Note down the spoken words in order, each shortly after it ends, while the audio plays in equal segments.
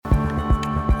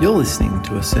You're listening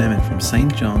to a sermon from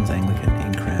St. John's Anglican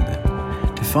in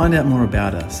Cranbourne. To find out more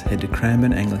about us, head to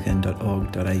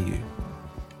cranbourneanglican.org.au.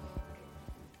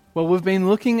 Well, we've been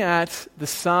looking at the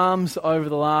Psalms over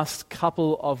the last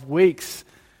couple of weeks.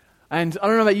 And I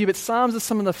don't know about you, but Psalms are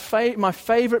some of my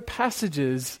favourite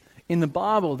passages in the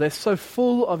Bible. They're so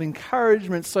full of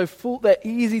encouragement, they're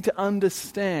easy to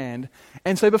understand.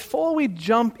 And so before we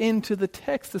jump into the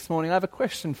text this morning, I have a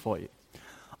question for you.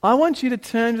 I want you to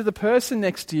turn to the person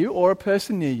next to you or a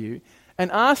person near you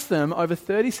and ask them over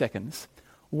 30 seconds,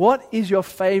 what is your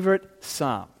favourite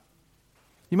psalm?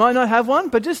 You might not have one,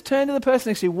 but just turn to the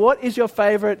person next to you. What is your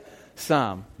favourite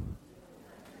psalm?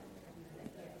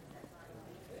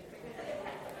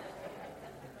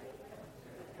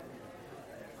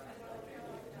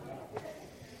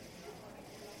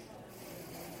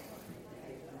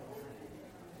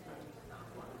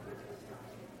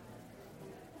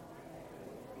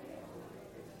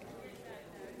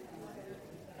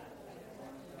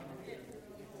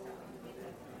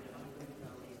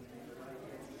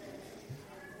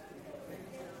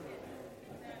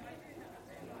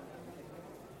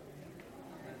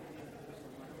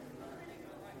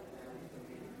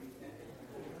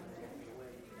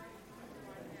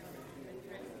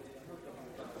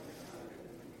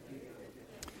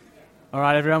 All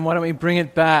right, everyone, why don't we bring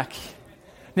it back?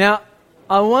 Now,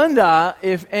 I wonder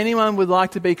if anyone would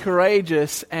like to be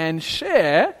courageous and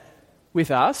share with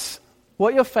us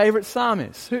what your favourite psalm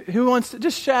is. Who wants to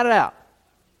just shout it out?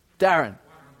 Darren.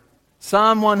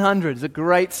 Psalm 100 is a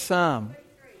great psalm.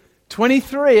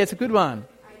 23, it's a good one.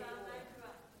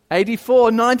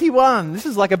 84, 91. This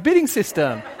is like a bidding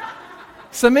system.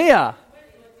 Samia.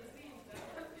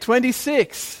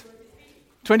 26.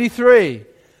 23.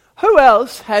 Who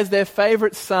else has their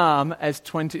favourite psalm as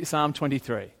Psalm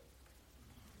 23?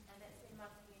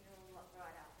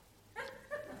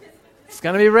 It's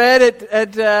going to be read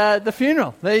at the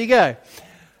funeral. There you go.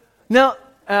 Now,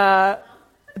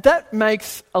 that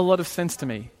makes a lot of sense to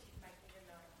me.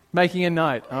 Making a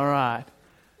note. All right.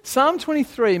 Psalm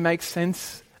 23 makes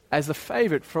sense as a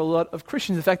favourite for a lot of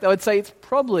Christians. In fact, I would say it's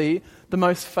probably the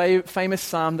most famous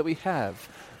psalm that we have.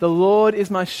 The Lord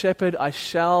is my shepherd, I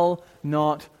shall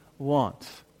not want.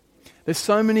 There's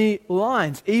so many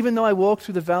lines. Even though I walk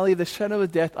through the valley of the shadow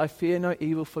of death, I fear no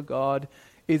evil, for God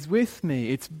is with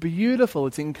me. It's beautiful.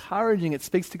 It's encouraging. It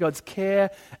speaks to God's care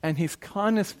and His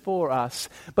kindness for us.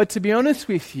 But to be honest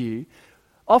with you,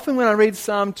 often when I read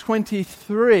Psalm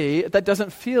 23, that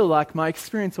doesn't feel like my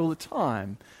experience all the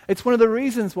time. It's one of the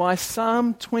reasons why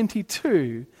Psalm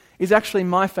 22 is actually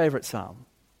my favourite psalm.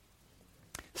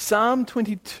 Psalm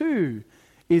 22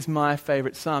 is my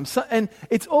favourite psalm. And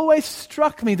it's always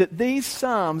struck me that these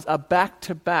psalms are back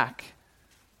to back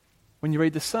when you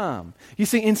read the psalm. You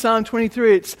see, in Psalm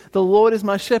 23, it's, the Lord is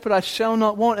my shepherd, I shall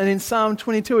not want. And in Psalm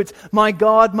 22, it's, my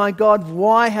God,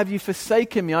 why have you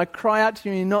forsaken me? I cry out to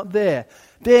you and you're not there.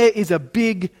 There is a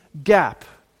big gap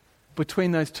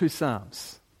between those two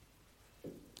psalms.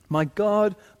 My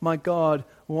God,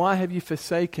 why have you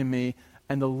forsaken me?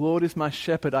 And the Lord is my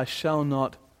shepherd, I shall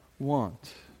not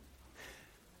want.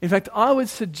 In fact, I would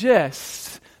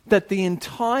suggest that the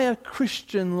entire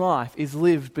Christian life is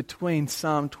lived between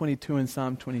Psalm 22 and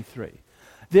Psalm 23.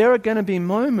 There are going to be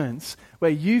moments where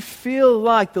you feel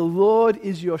like the Lord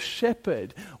is your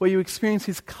shepherd, where you experience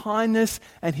His kindness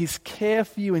and His care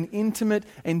for you in intimate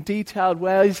and detailed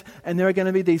ways, and there are going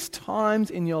to be these times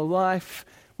in your life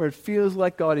where it feels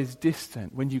like God is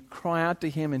distant, when you cry out to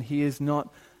Him and He is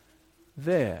not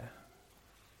there.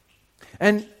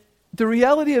 And the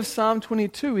reality of Psalm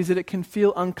 22 is that it can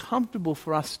feel uncomfortable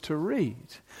for us to read.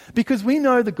 Because we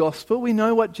know the gospel, we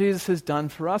know what Jesus has done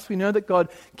for us, we know that God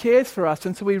cares for us,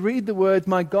 and so we read the words,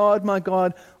 my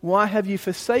God, why have you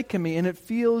forsaken me? And it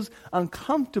feels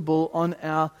uncomfortable on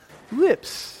our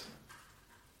lips.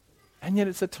 And yet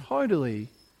it's a totally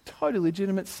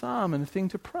legitimate psalm and a thing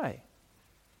to pray.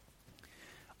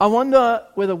 I wonder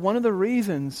whether one of the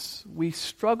reasons we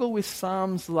struggle with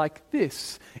psalms like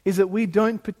this is that we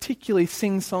don't particularly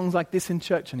sing songs like this in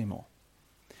church anymore.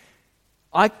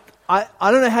 I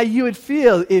don't know how you would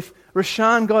feel if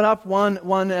Rashan got up one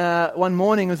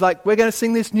morning and was like, we're going to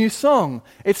sing this new song.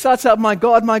 It starts out, my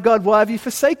God, why have you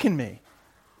forsaken me?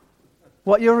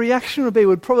 What your reaction would be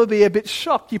would probably be a bit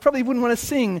shocked. You probably wouldn't want to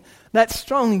sing that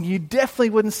strongly. You definitely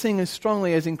wouldn't sing as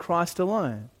strongly as in Christ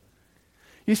alone.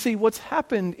 You see, what's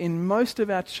happened in most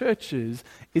of our churches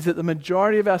is that the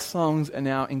majority of our songs are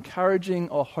now encouraging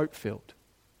or hope-filled.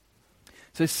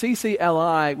 So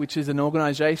CCLI, which is an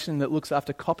organisation that looks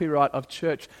after copyright of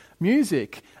church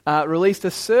music, released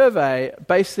a survey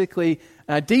basically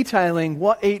detailing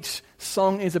what each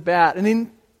song is about. And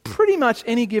in pretty much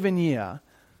any given year,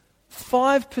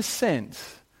 5%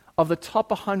 of the top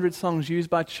 100 songs used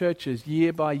by churches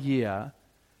year by year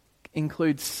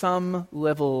include some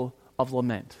level of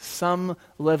lament, some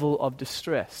level of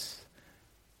distress.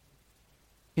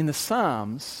 In the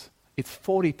Psalms, it's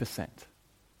 40%.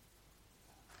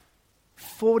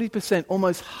 40%,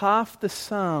 almost half the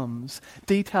Psalms,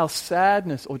 detail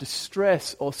sadness or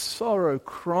distress or sorrow,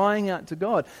 crying out to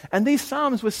God. And these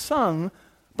Psalms were sung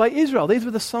by Israel. These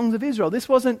were the songs of Israel. This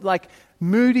wasn't like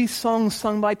moody songs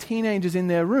sung by teenagers in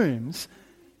their rooms.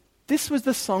 This was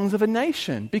the songs of a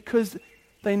nation, because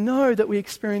they know that we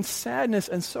experience sadness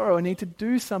and sorrow and need to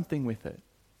do something with it.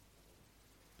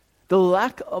 The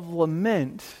lack of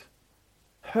lament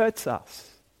hurts us.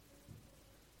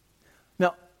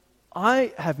 Now,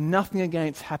 I have nothing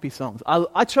against happy songs.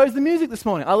 I chose the music this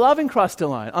morning. I love In Christ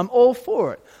Alone. I'm all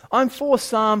for it. I'm for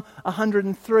Psalm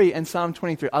 103 and Psalm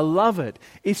 23. I love it.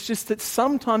 It's just that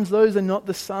sometimes those are not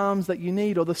the psalms that you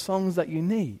need or the songs that you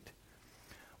need.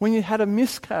 When you had a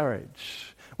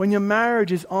miscarriage, when your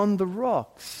marriage is on the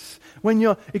rocks, when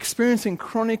you're experiencing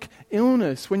chronic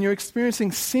illness, when you're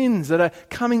experiencing sins that are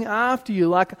coming after you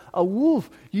like a wolf,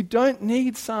 you don't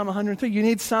need Psalm 103. You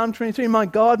need Psalm 23. My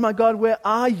God, where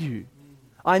are you?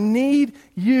 I need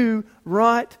you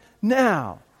right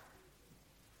now.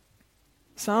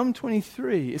 Psalm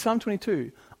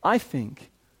 22, I think,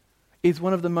 is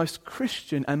one of the most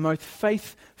Christian and most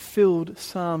faith-filled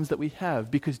psalms that we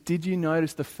have, because did you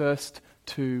notice the first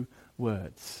two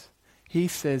words? He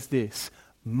says this: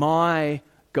 my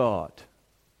God,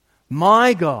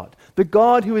 the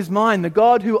God who is mine, the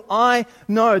God who I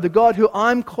know, the God who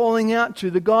I'm calling out to,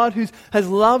 the God who has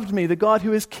loved me, the God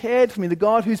who has cared for me, the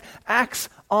God whose acts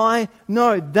I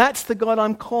know. That's the God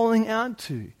I'm calling out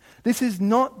to. This is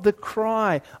not the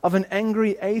cry of an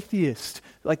angry atheist,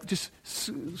 like just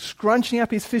scrunching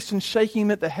up his fist and shaking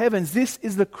him at the heavens. This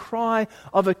is the cry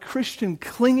of a Christian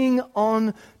clinging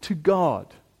on to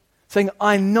God, saying,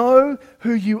 I know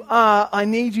who you are. I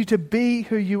need you to be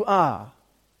who you are.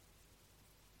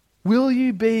 Will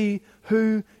you be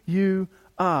who you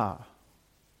are?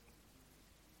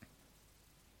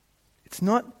 It's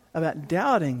not about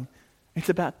doubting. It's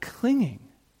about clinging.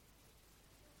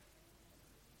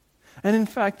 And in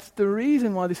fact, the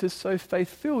reason why this is so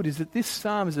faith-filled is that this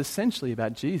psalm is essentially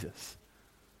about Jesus.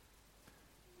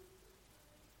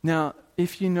 Now,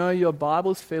 if you know your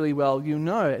Bibles fairly well, you'll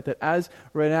know that as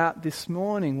read out this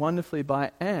morning wonderfully by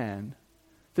Anne,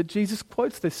 that Jesus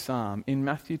quotes this psalm in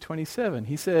Matthew 27.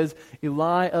 He says,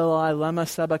 Eli, Eli, lama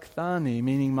sabachthani,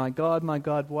 meaning, my God,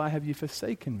 why have you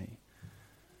forsaken me?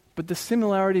 But the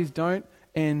similarities don't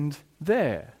end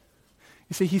there.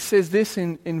 You see, he says this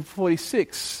in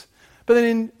 46. But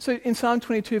then in Psalm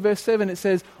 22 verse 7 it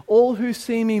says, all who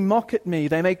see me mock at me,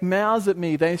 they make mouths at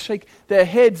me, they shake their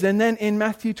heads. And then in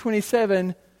Matthew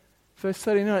 27 verse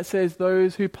 39 it says,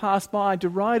 those who passed by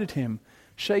derided him,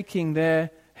 shaking their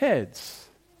heads.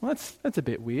 Well, that's a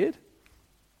bit weird.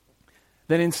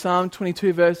 Then in Psalm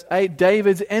 22 verse 8,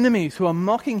 David's enemies who are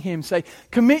mocking him say,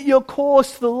 commit your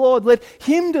cause to the Lord, let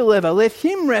him deliver, let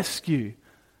him rescue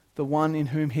the one in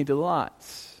whom he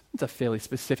delights. It's a fairly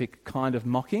specific kind of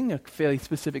mocking, a fairly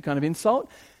specific kind of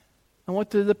insult. And what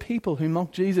do the people who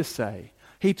mock Jesus say?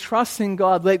 He trusts in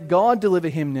God. Let God deliver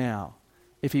him now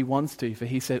if he wants to, for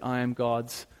he said, I am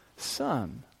God's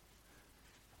son.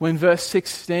 When verse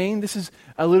 16, this is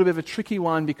a little bit of a tricky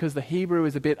one because the Hebrew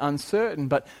is a bit uncertain,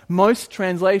 but most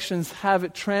translations have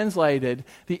it translated,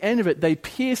 the end of it, they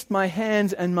pierced my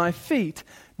hands and my feet,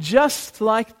 just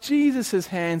like Jesus'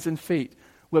 hands and feet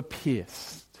were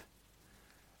pierced.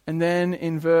 And then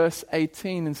in verse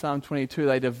 18 in Psalm 22,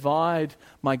 they divide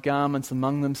my garments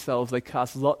among themselves. They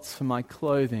cast lots for my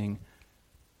clothing,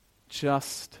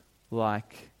 just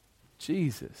like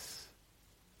Jesus.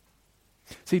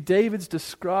 See, David's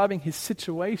describing his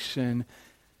situation,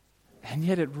 and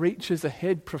yet it reaches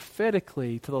ahead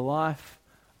prophetically to the life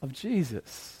of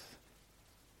Jesus.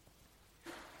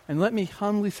 And let me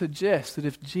humbly suggest that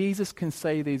if Jesus can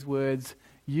say these words,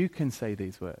 you can say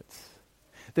these words.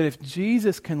 That if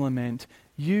Jesus can lament,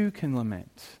 you can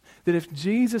lament. That if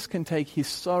Jesus can take his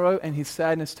sorrow and his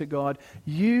sadness to God,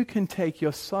 you can take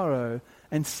your sorrow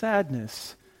and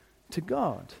sadness to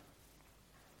God.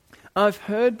 I've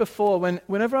heard before,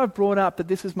 whenever I've brought up that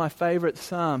this is my favorite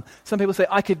psalm, some people say,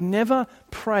 I could never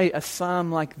pray a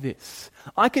psalm like this.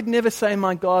 I could never say,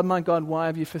 my God, why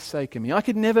have you forsaken me? I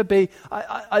could never be,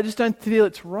 I just don't feel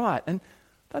it's right. And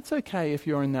that's okay if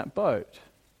you're in that boat.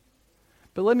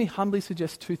 But let me humbly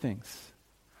suggest two things.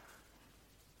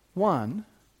 One,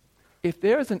 if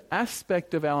there is an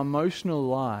aspect of our emotional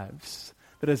lives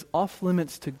that is off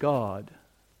limits to God,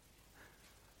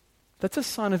 That's a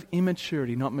sign of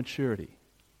immaturity, not maturity.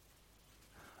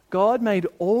 God made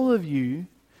all of you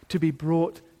to be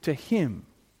brought to Him.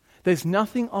 There's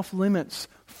nothing off limits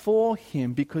for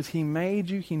Him because He made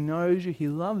you, He knows you, He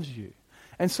loves you.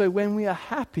 And so when we are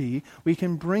happy, we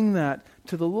can bring that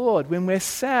to the Lord. When we're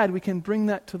sad, we can bring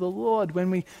that to the Lord.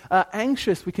 When we are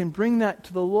anxious, we can bring that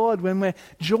to the Lord. When we're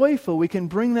joyful, we can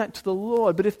bring that to the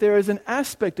Lord. But if there is an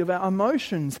aspect of our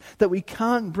emotions that we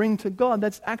can't bring to God,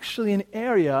 that's actually an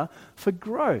area for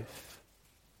growth.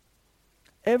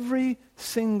 Every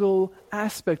single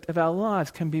aspect of our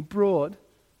lives can be brought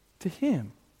to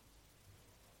Him.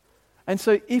 And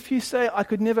so if you say, I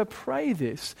could never pray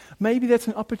this, maybe that's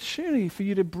an opportunity for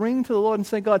you to bring to the Lord and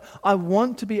say, God, I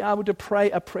want to be able to pray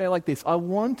a prayer like this. I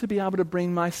want to be able to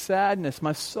bring my sadness,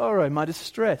 my sorrow, my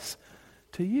distress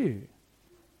to you.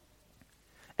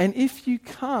 And if you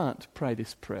can't pray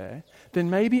this prayer, then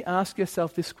maybe ask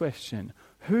yourself this question: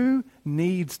 who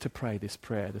needs to pray this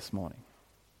prayer this morning?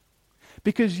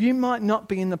 Because you might not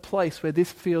be in the place where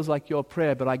this feels like your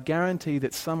prayer, but I guarantee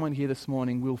that someone here this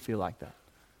morning will feel like that.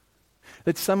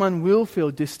 That someone will feel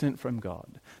distant from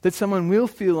God. That someone will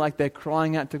feel like they're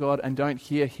crying out to God and don't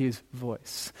hear His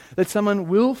voice. That someone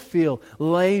will feel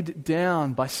laid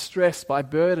down by stress, by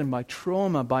burden, by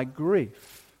trauma, by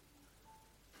grief.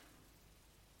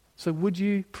 So would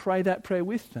you pray that prayer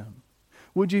with them?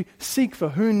 Would you seek for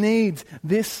who needs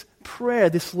this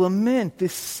prayer, this lament,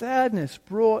 this sadness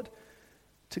brought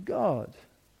to God?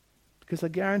 Because I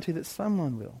guarantee that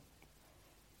someone will.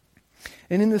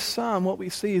 And in the psalm, what we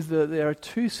see is that there are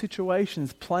two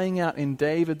situations playing out in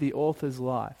David, the author's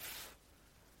life,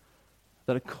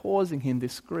 that are causing him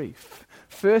this grief.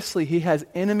 Firstly, he has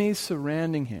enemies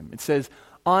surrounding him. It says,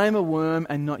 I am a worm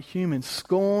and not human,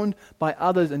 scorned by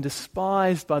others and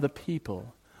despised by the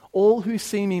people. All who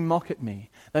see me mock at me.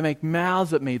 They make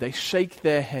mouths at me. They shake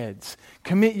their heads.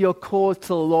 Commit your cause to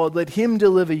the Lord. Let Him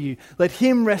deliver you. Let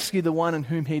Him rescue the one in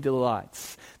whom He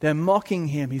delights. They're mocking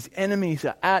him. His enemies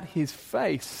are at his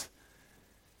face.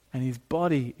 And his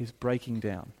body is breaking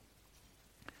down.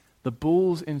 The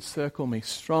bulls encircle me.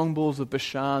 Strong bulls of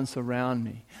Bashan surround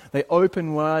me. They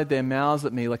open wide their mouths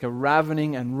at me like a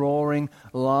ravening and roaring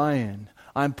lion.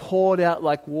 I'm poured out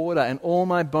like water, and all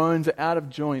my bones are out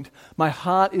of joint. My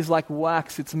heart is like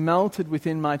wax. It's melted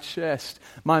within my chest.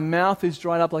 My mouth is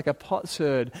dried up like a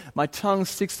potsherd. My tongue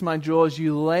sticks to my jaws.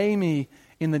 You lay me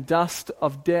in the dust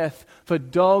of death, for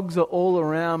dogs are all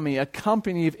around me. A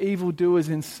company of evildoers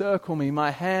encircle me.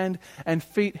 My hand and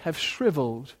feet have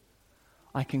shriveled.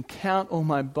 I can count all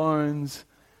my bones.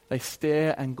 They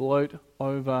stare and gloat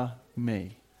over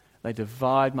me. They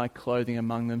divide my clothing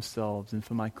among themselves, and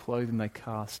for my clothing they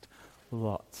cast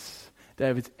lots.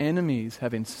 David's enemies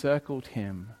have encircled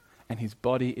him, and his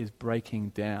body is breaking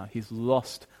down. He's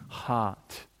lost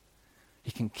heart. He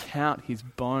can count his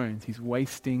bones. He's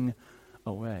wasting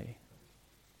away.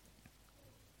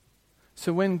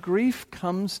 So when grief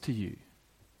comes to you,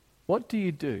 what do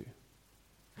you do?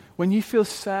 When you feel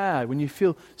sad, when you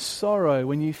feel sorrow,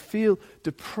 when you feel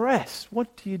depressed,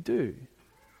 what do you do?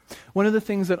 One of the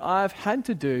things that I've had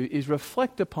to do is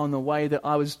reflect upon the way that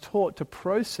I was taught to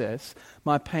process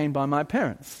my pain by my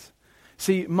parents.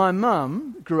 See, my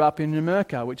mum grew up in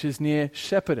Numurkah, which is near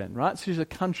Shepparton, right? So she's a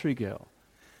country girl.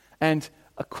 And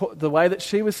the way that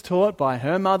she was taught by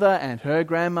her mother and her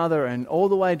grandmother and all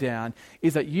the way down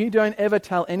is that you don't ever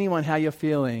tell anyone how you're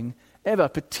feeling, ever,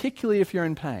 particularly if you're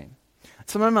in pain.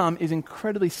 So my mum is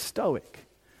incredibly stoic,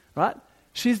 right?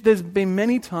 There's been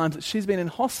many times that she's been in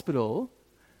hospital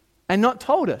and not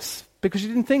told us because she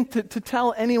didn't think to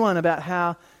tell anyone about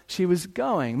how she was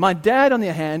going. My dad, on the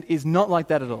other hand, is not like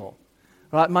that at all.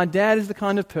 Right? My dad is the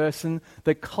kind of person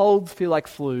that colds feel like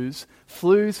flus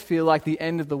feel like the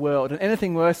end of the world, and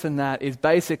anything worse than that is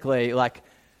basically like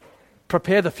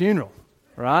prepare the funeral,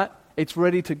 right? It's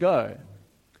ready to go.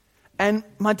 And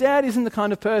my dad isn't the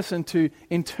kind of person to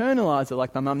internalize it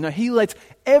like my mum. No, he lets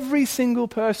every single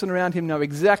person around him know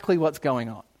exactly what's going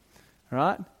on,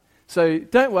 right? So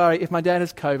don't worry, if my dad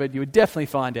has COVID, you would definitely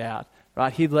find out,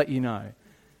 right? He'd let you know.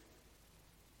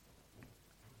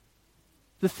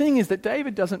 The thing is that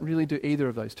David doesn't really do either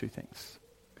of those two things.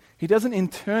 He doesn't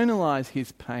internalize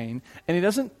his pain, and he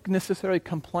doesn't necessarily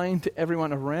complain to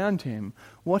everyone around him.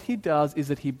 What he does is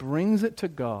that he brings it to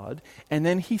God, and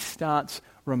then he starts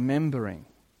remembering.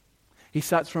 He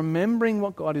starts remembering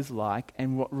what God is like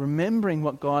and remembering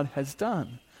what God has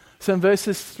done. So in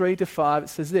verses 3 to 5, it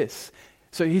says this.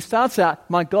 So he starts out,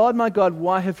 my God,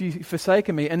 why have you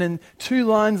forsaken me? And then 2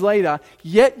 lines later,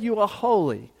 yet you are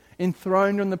holy,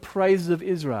 enthroned on the praises of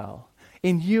Israel.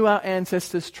 In you our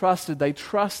ancestors trusted. They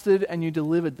trusted and you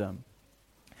delivered them.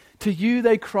 To you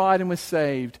they cried and were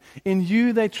saved. In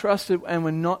you they trusted and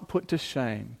were not put to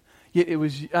shame. Yet it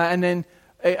was, and then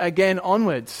again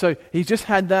onwards. So he's just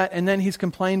had that, and then he's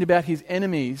complained about his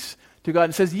enemies to God.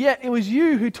 It says, yet it was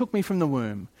you who took me from the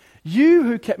womb. You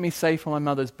who kept me safe from my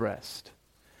mother's breast.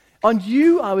 On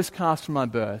you I was cast from my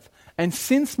birth. And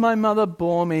since my mother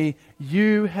bore me,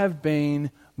 you have been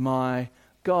my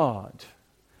God.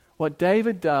 What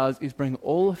David does is bring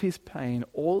all of his pain,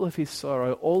 all of his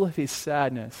sorrow, all of his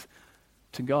sadness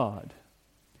to God.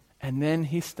 And then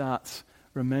he starts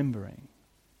remembering.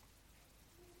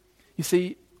 You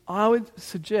see, I would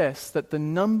suggest that the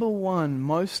number one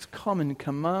most common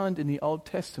command in the Old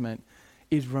Testament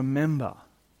is remember.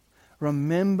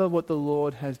 Remember what the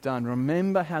Lord has done.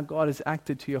 Remember how God has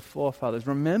acted to your forefathers.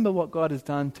 Remember what God has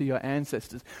done to your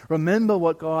ancestors. Remember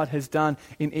what God has done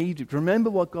in Egypt. Remember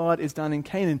what God has done in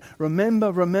Canaan.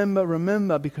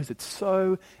 Remember, because it's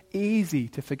so easy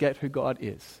to forget who God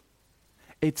is.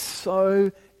 It's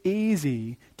so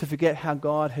easy to forget how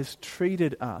God has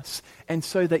treated us. And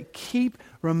so they keep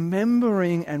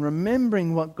remembering and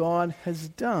remembering what God has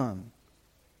done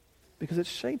because it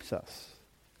shapes us.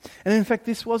 And in fact,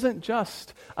 this wasn't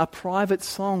just a private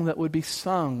song that would be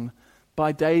sung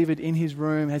by David in his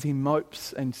room as he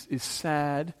mopes and is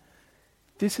sad.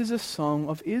 This is a song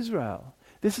of Israel.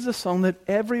 This is a song that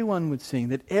everyone would sing,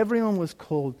 that everyone was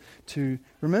called to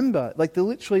remember. Like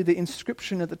literally the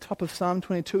inscription at the top of Psalm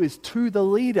 22 is to the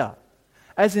leader,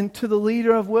 as in to the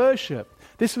leader of worship.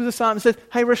 This was a psalm that says,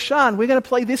 hey Rashan, we're going to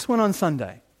play this one on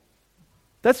Sunday.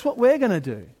 That's what we're going to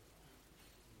do.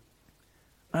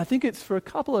 And I think it's for a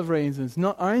couple of reasons,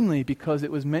 not only because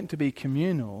it was meant to be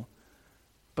communal,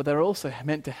 but they're also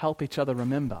meant to help each other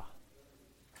remember.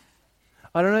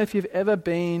 I don't know if you've ever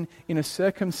been in a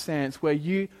circumstance where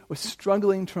you were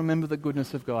struggling to remember the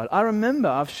goodness of God. I remember,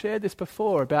 I've shared this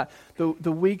before, about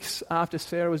the weeks after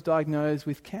Sarah was diagnosed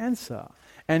with cancer.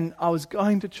 And I was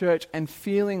going to church and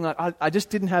feeling like I just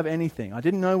didn't have anything. I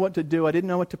didn't know what to do. I didn't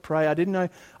know what to pray. I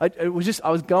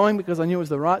was going because I knew it was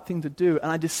the right thing to do.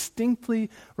 And I distinctly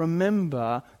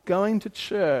remember going to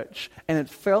church, and it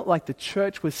felt like the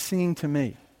church was singing to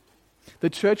me.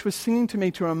 The church was singing to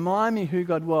me to remind me who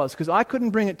God was, because I couldn't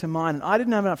bring it to mind, and I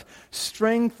didn't have enough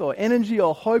strength or energy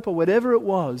or hope or whatever it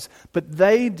was, but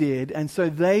they did, and so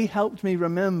they helped me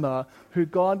remember who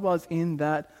God was in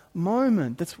that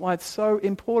moment. That's why it's so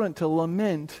important to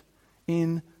lament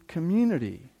in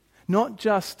community. Not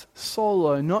just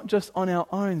solo, not just on our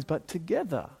own, but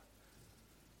together.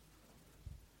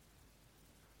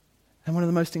 And one of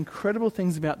the most incredible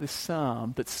things about this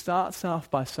psalm that starts off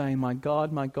by saying, my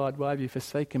God, why have you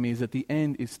forsaken me, is at the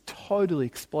end is totally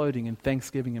exploding in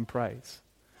thanksgiving and praise.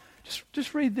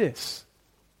 Just read this.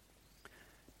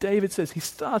 David says, he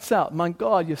starts out, my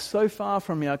God, you're so far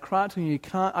from me. I cry to you,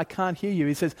 I can't hear you.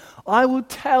 He says, I will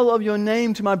tell of your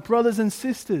name to my brothers and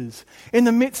sisters. In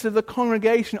the midst of the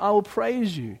congregation, I will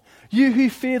praise you. You who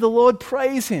fear the Lord,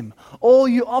 praise him. All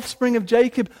you offspring of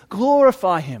Jacob,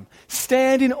 glorify him.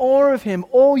 Stand in awe of him,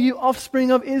 all you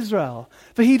offspring of Israel.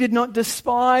 For he did not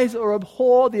despise or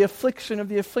abhor the affliction of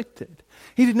the afflicted.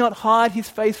 He did not hide his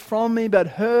face from me, but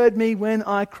heard me when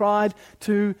I cried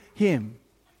to him.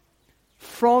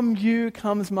 From you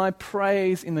comes my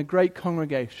praise in the great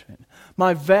congregation.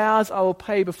 My vows I will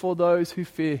pay before those who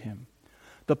fear him.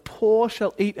 The poor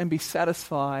shall eat and be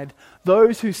satisfied.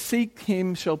 Those who seek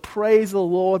him shall praise the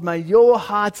Lord. May your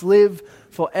hearts live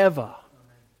forever.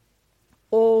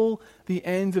 All the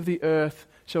ends of the earth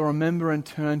shall remember and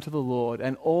turn to the Lord,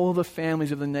 and all the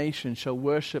families of the nations shall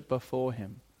worship before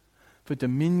him. For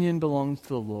dominion belongs to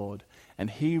the Lord, and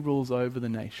he rules over the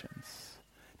nations.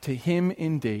 To him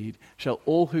indeed shall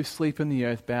all who sleep in the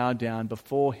earth bow down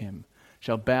before him,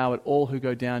 shall bow at all who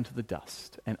go down to the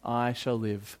dust, and I shall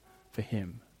live for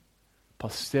him.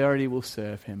 Posterity will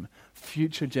serve him.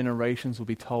 Future generations will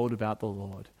be told about the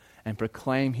Lord and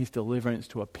proclaim his deliverance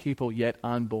to a people yet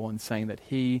unborn, saying that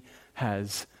he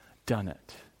has done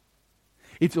it.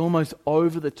 It's almost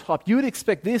over the top. You would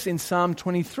expect this in Psalm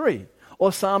 23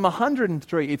 or Psalm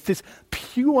 103. It's this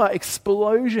pure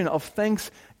explosion of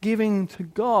thanksgiving to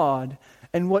God.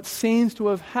 And what seems to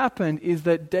have happened is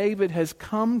that David has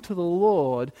come to the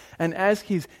Lord, and as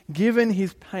he's given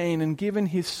his pain and given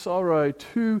his sorrow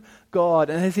to God,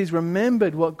 and as he's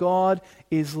remembered what God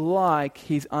is like,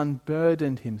 he's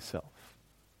unburdened himself.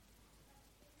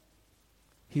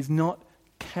 He's not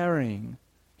carrying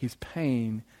his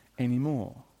pain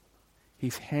anymore.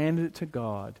 He's handed it to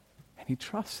God, and he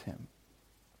trusts him.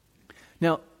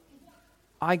 Now,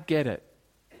 I get it.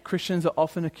 Christians are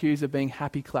often accused of being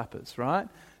happy clappers, right?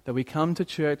 that we come to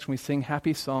church and we sing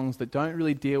happy songs that don't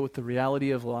really deal with the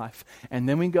reality of life, and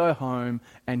then we go home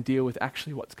and deal with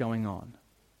actually what's going on.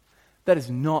 That is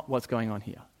not what's going on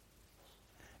here.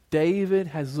 David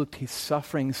has looked his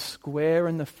suffering square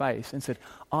in the face and said,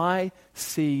 I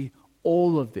see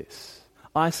all of this.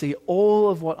 I see all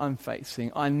of what I'm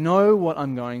facing. I know what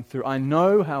I'm going through. I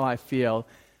know how I feel.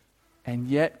 And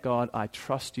yet, God, I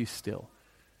trust you still.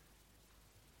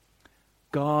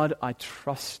 God, I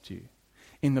trust you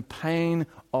in the pain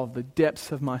of the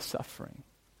depths of my suffering.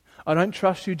 I don't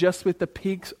trust you just with the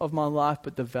peaks of my life,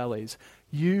 but the valleys.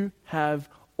 You have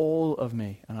all of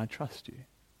me, and I trust you.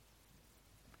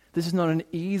 This is not an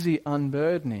easy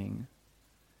unburdening.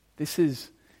 This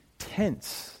is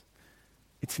tense.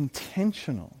 It's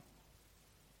intentional.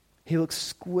 He looks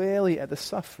squarely at the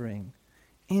suffering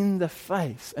in the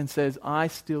face and says, I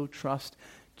still trust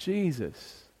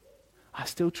Jesus. I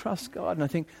still trust God. And I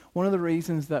think one of the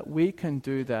reasons that we can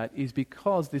do that is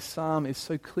because this psalm is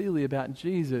so clearly about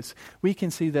Jesus. We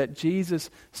can see that Jesus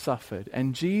suffered,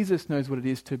 and Jesus knows what it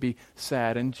is to be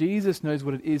sad, and Jesus knows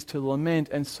what it is to lament,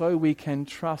 and so we can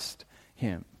trust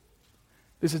him.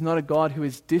 This is not a God who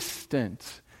is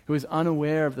distant, who is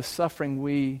unaware of the suffering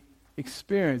we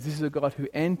experience. This is a God who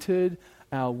entered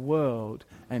our world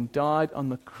and died on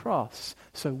the cross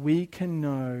so we can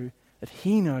know that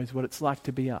he knows what it's like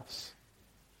to be us.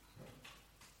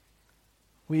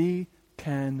 We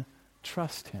can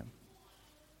trust him.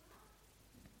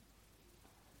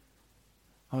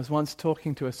 I was once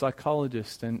talking to a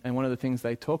psychologist, and one of the things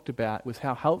they talked about was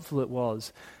how helpful it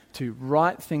was to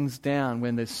write things down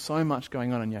when there's so much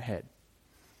going on in your head.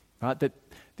 Right? Do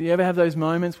you ever have those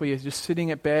moments where you're just sitting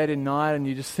at bed at night and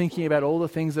you're just thinking about all the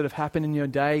things that have happened in your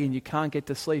day and you can't get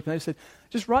to sleep? And they said,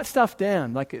 just write stuff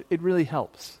down. It really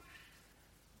helps.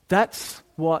 That's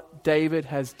what David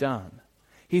has done.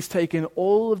 He's taken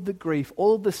all of the grief,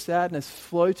 all of the sadness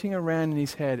floating around in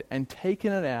his head and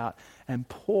taken it out and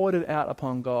poured it out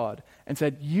upon God and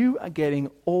said, you are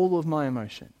getting all of my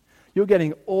emotion. You're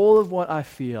getting all of what I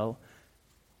feel,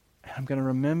 and I'm going to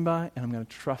remember and I'm going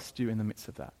to trust you in the midst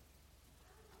of that.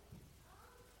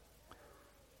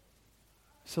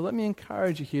 So let me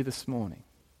encourage you here this morning.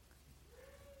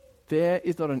 There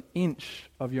is not an inch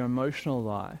of your emotional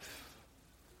life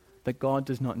that God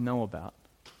does not know about.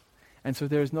 And so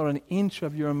there is not an inch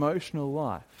of your emotional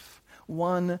life,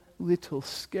 one little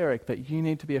skerrick that you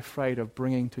need to be afraid of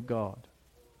bringing to God.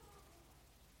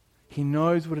 He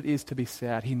knows what it is to be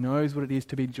sad. He knows what it is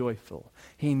to be joyful.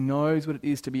 He knows what it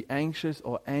is to be anxious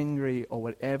or angry or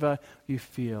whatever you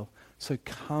feel. So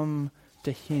come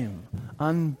to him.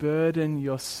 Unburden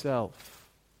yourself.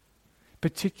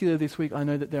 Particularly this week, I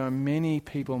know that there are many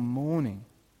people mourning,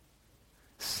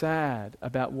 sad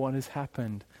about what has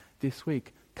happened this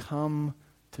week. Come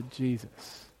to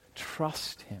Jesus.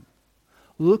 Trust him.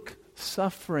 Look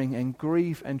suffering and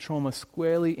grief and trauma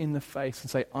squarely in the face and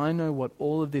say, I know what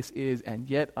all of this is, and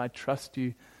yet I trust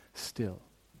you still.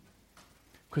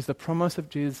 Because the promise of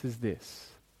Jesus is this: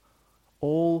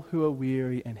 all who are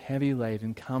weary and heavy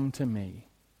laden, come to me,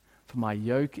 for my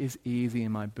yoke is easy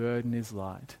and my burden is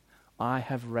light. I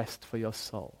have rest for your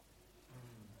soul.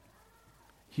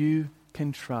 You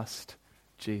can trust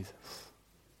Jesus.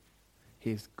 He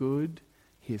is good,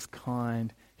 he is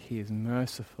kind, he is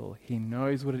merciful. He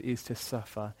knows what it is to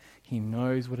suffer. He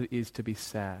knows what it is to be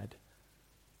sad.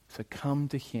 So come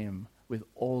to him with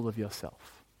all of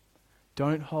yourself.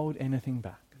 Don't hold anything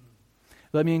back.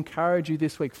 Let me encourage you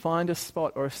this week, find a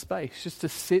spot or a space just to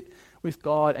sit with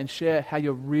God and share how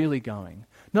you're really going.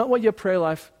 Not what your prayer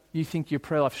life, you think your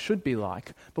prayer life should be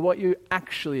like, but what you're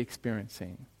actually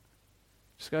experiencing.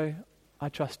 Just go, I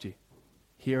trust you.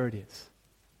 Here it is.